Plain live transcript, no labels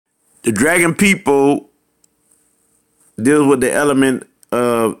The dragon people deals with the element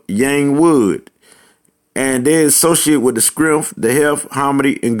of yang wood, and they associate with the strength, the health,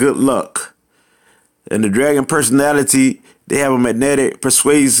 harmony, and good luck. And the dragon personality, they have a magnetic,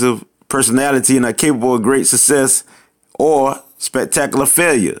 persuasive personality and are capable of great success or spectacular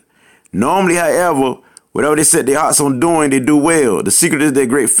failure. Normally, however, whatever they set their hearts on doing, they do well. The secret is their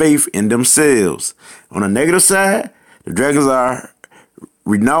great faith in themselves. On the negative side, the dragons are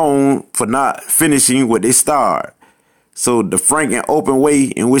renowned for not finishing what they start. So the frank and open way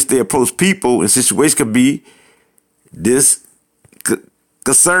in which they approach people and situations could be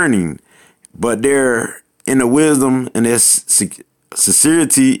disconcerting, but their inner wisdom and their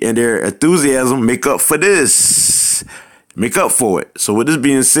sincerity and their enthusiasm make up for this. Make up for it. So with this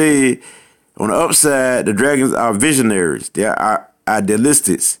being said, on the upside, the dragons are visionaries. They are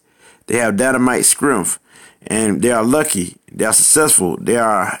idealists. They have dynamite strength. And they are lucky. They are successful. They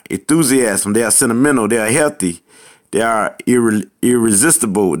are enthusiastic. They are sentimental. They are healthy. They are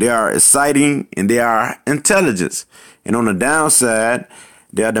irresistible. They are exciting. And they are intelligent. And on the downside,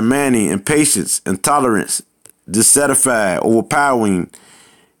 they are demanding, impatient, intolerant, dissatisfied, overpowering,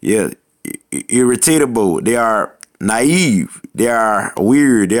 irritable. They are naive. They are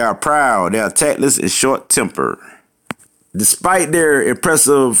weird. They are proud. They are tactless and short-tempered. Despite their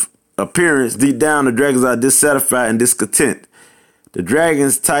impressive appearance, deep down, the dragons are dissatisfied and discontent. The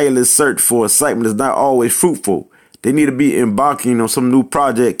dragon's tireless search for excitement is not always fruitful. They need to be embarking on some new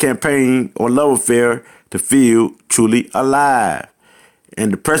project, campaign, or love affair to feel truly alive.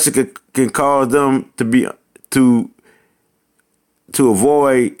 And the pressure can cause them to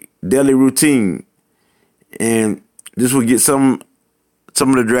avoid daily routine. And this will get some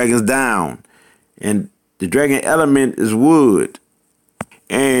of the dragons down. And the dragon element is wood.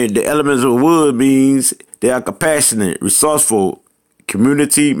 And the elements of wood means they are compassionate, resourceful,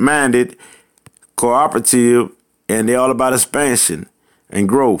 community-minded, cooperative, and they're all about expansion and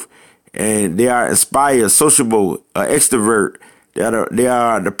growth. And they are inspired, sociable, extrovert. They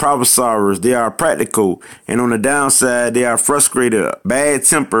are the problem solvers. They are practical. And on the downside, they are frustrated,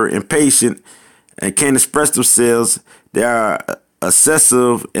 bad-tempered, impatient, and can't express themselves. They are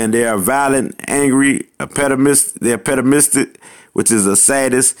obsessive, and they are violent, angry, they're pessimistic, which is a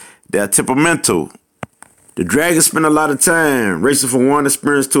sadist. They are temperamental. The dragons spend a lot of time racing from one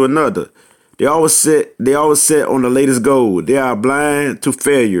experience to another. They always set on the latest goal. They are blind to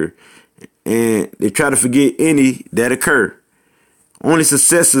failure, and they try to forget any that occur. Only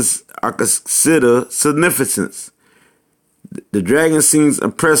successes are considered significant. The dragon seems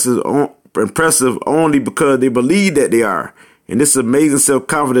impressive only because they believe that they are. And this amazing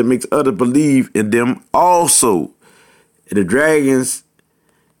self-confidence makes others believe in them also. The dragon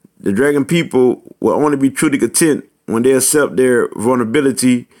people will only be truly content when they accept their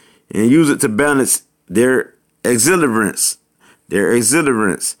vulnerability and use it to balance their exuberance.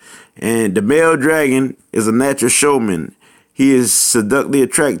 And the male dragon is a natural showman. He is seductively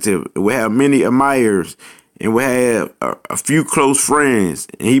attractive, will have many admirers, and will have a few close friends.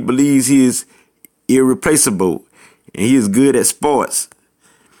 And he believes he is irreplaceable, and he is good at sports.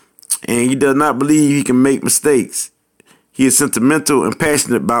 And he does not believe he can make mistakes. He is sentimental and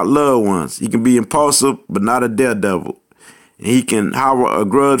passionate about loved ones. He can be impulsive, but not a daredevil. And he can harbor a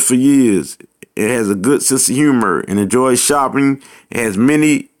grudge for years. It has a good sense of humor and enjoys shopping. It has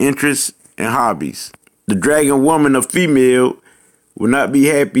many interests and hobbies. The dragon woman or female will not be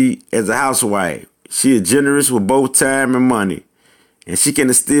happy as a housewife. She is generous with both time and money. And she can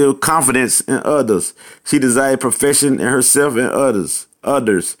instill confidence in others. She desires perfection in herself and others.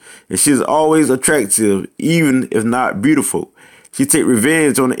 And she is always attractive, even if not beautiful. She takes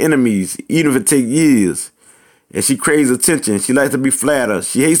revenge on the enemies, even if it takes years. And she craves attention. She likes to be flattered.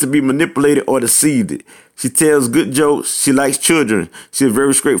 She hates to be manipulated or deceived. She tells good jokes. She likes children. She is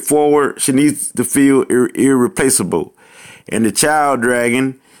very straightforward. She needs to feel irreplaceable. And the child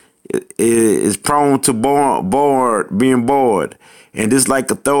dragon is prone to being bored and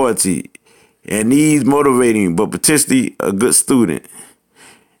dislike authority and needs motivating, but potentially a good student.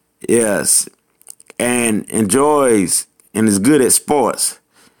 Yes. And enjoys and is good at sports.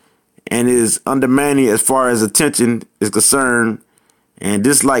 And is undemanding as far as attention is concerned, and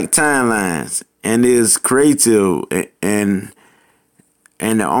dislike timelines, and is creative and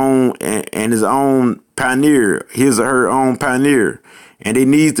his own pioneer, his or her own pioneer, and they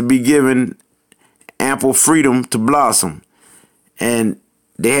need to be given ample freedom to blossom. And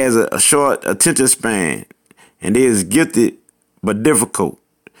they has a short attention span, and they is gifted but difficult,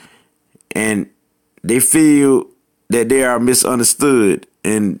 and they feel that they are misunderstood.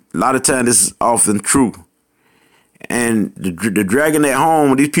 And a lot of times this is often true. And the dragon at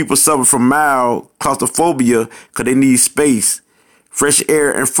home, these people suffer from mild claustrophobia because they need space, fresh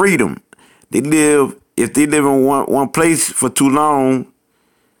air, and freedom. If they live in one place for too long,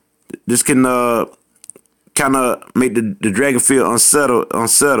 this can kind of make the dragon feel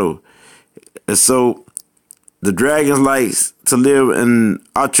unsettled. And so the dragons likes to live in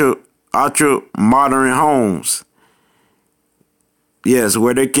ultra modern homes. Yes,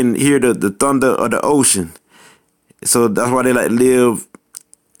 where they can hear the thunder of the ocean. So that's why they like to live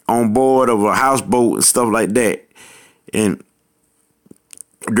on board of a houseboat and stuff like that. And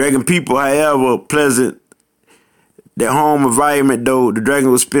dragon people, however pleasant their home environment, though, the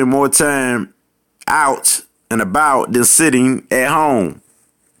dragon will spend more time out and about than sitting at home.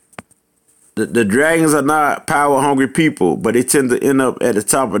 The dragons are not power-hungry people, but they tend to end up at the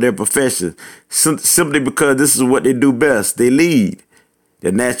top of their profession simply because this is what they do best. They lead.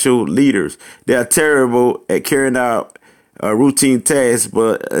 They're natural leaders. They are terrible at carrying out routine tasks,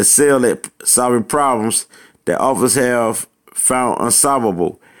 but excel at solving problems that others have found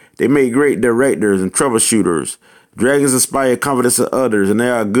unsolvable. They make great directors and troubleshooters. Dragons inspire confidence in others, and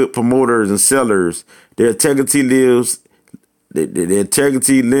they are good promoters and sellers. Their integrity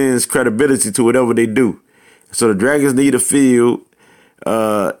lends credibility to whatever they do. So the dragons need to feel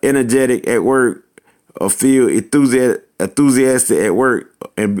energetic at work, or feel enthusiastic at work,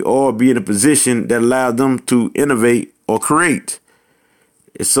 or be in a position that allows them to innovate or create.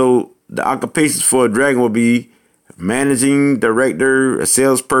 And so the occupations for a dragon will be managing director, a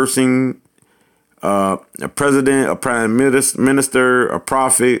salesperson, a president, a prime minister, a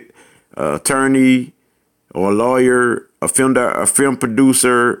prophet, attorney, or a lawyer, a film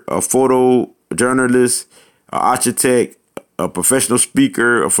producer, a photojournalist, an architect, a professional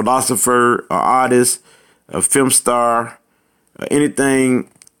speaker, a philosopher, an artist, a film star, anything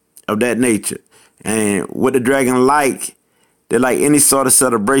of that nature. And what the dragon they like any sort of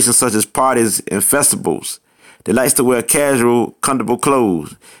celebration, such as parties and festivals. They like to wear casual, comfortable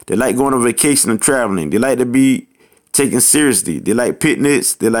clothes. They like going on vacation and traveling. They like to be taken seriously. They like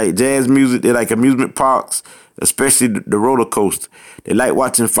picnics. They like jazz music. They like amusement parks, especially the roller coaster. They like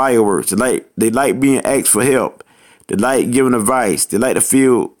watching fireworks. They like being asked for help. They like giving advice. They like to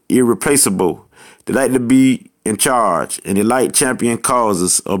feel irreplaceable. They like to be in charge. And they like champion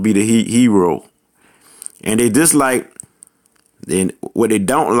causes or be the hero. And what they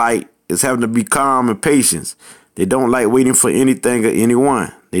don't like is having to be calm and patient. They don't like waiting for anything or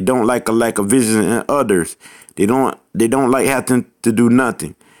anyone. They don't like a lack of vision in others. They don't like having to do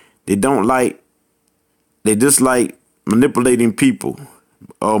nothing. They dislike manipulating people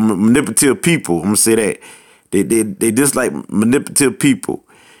or manipulative people. I'm gonna say that. They dislike manipulative people,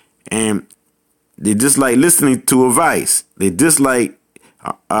 and they dislike listening to advice. They dislike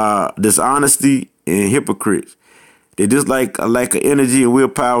dishonesty and hypocrites. They dislike a lack of energy and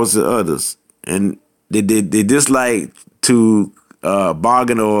willpower to others, and they dislike to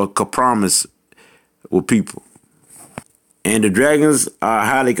bargain or compromise with people. And the dragons are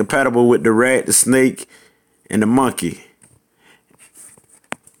highly compatible with the rat, the snake, and the monkey.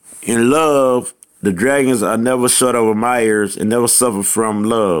 In love, the dragons are never short of admirers and never suffer from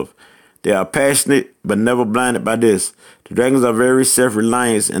love. They are passionate but never blinded by this. The dragons are very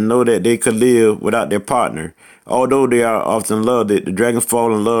self-reliant and know that they could live without their partner. Although they are often loved, the dragons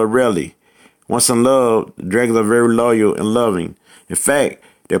fall in love rarely. Once in love, the dragons are very loyal and loving. In fact,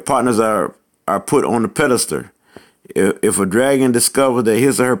 their partners are put on the pedestal. If a dragon discovers that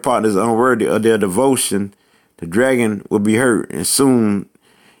his or her partner is unworthy of their devotion, the dragon will be hurt and soon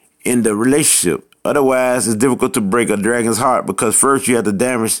end the relationship. Otherwise, it's difficult to break a dragon's heart because first you have to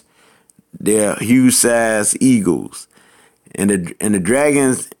damage their huge-sized egos. And the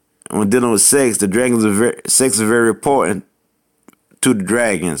dragons, when dealing with sex, sex is very important to the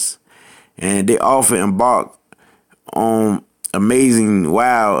dragons. And they often embark on amazing,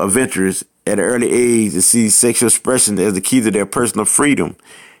 wild adventures at an early age to see sexual expression as the key to their personal freedom.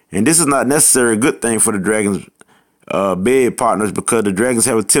 And this is not necessarily a good thing for the dragons' bed partners because the dragons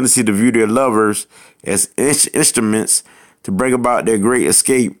have a tendency to view their lovers as instruments to bring about their great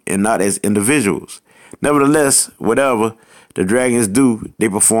escape and not as individuals. Nevertheless, whatever the dragons do, they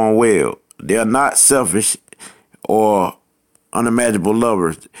perform well. They are not selfish or unimaginable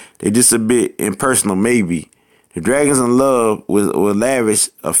lovers. They're just a bit impersonal, maybe. The dragons in love will lavish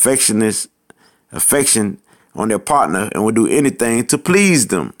affection on their partner and will do anything to please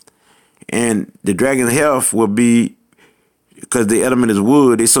them. And the dragon's health will be, because the element is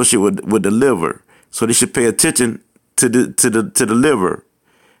wood, they associate with the liver. So they should pay attention to the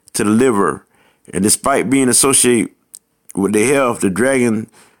liver. And despite being associated with their health, the dragon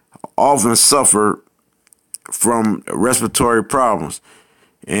often suffer from respiratory problems.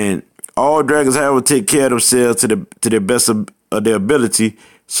 And all dragons, however, take care of themselves to their best of their ability,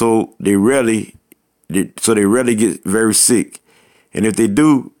 so they rarely get very sick. And if they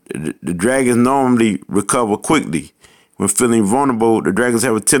do, the dragons normally recover quickly. When feeling vulnerable, the dragons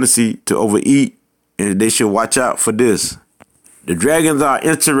have a tendency to overeat, and they should watch out for this. The dragons are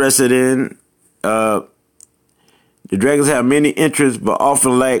interested in the dragons have many interests, but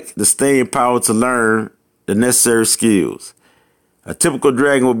often lack the staying power to learn the necessary skills. A typical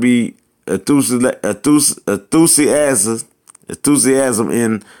dragon would be enthusiasm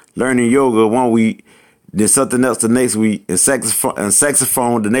in learning yoga one week, then something else the next week, and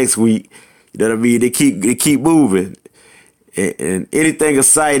saxophone the next week. You know what I mean? They keep moving, and anything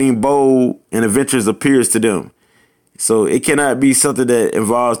exciting, bold, and adventurous appeals to them. So it cannot be something that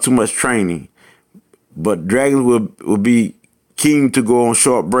involves too much training. But dragons will be keen to go on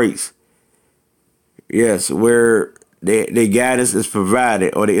short breaks. Yes, where their guidance is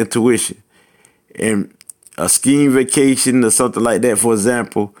provided, or their intuition. And a skiing vacation or something like that, for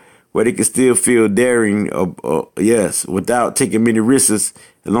example, where they can still feel daring, without taking many risks,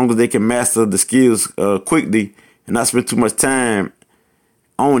 as long as they can master the skills quickly and not spend too much time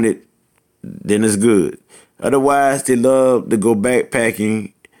on it, then it's good. Otherwise, they love to go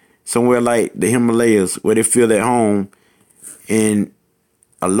backpacking somewhere like the Himalayas, where they feel at home in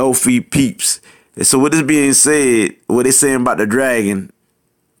a low-fee peeps. And so with this being said, what they're saying about the dragon,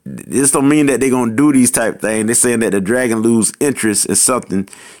 this don't mean that they're going to do these type things. They're saying that the dragon lose interest in something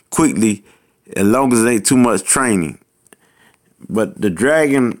quickly as long as it ain't too much training. But the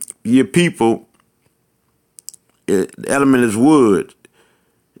dragon, your people, the element is wood.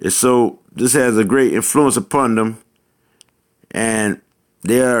 And so this has a great influence upon them. And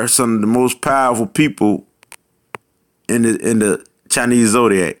they are some of the most powerful people in the Chinese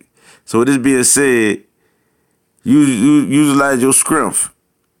zodiac. So with this being said, you utilize your strength,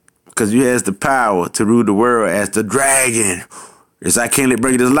 because you has the power to rule the world as the dragon. As I can't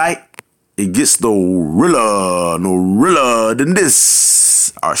bring this light, it gets no realer than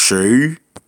this. Ashe.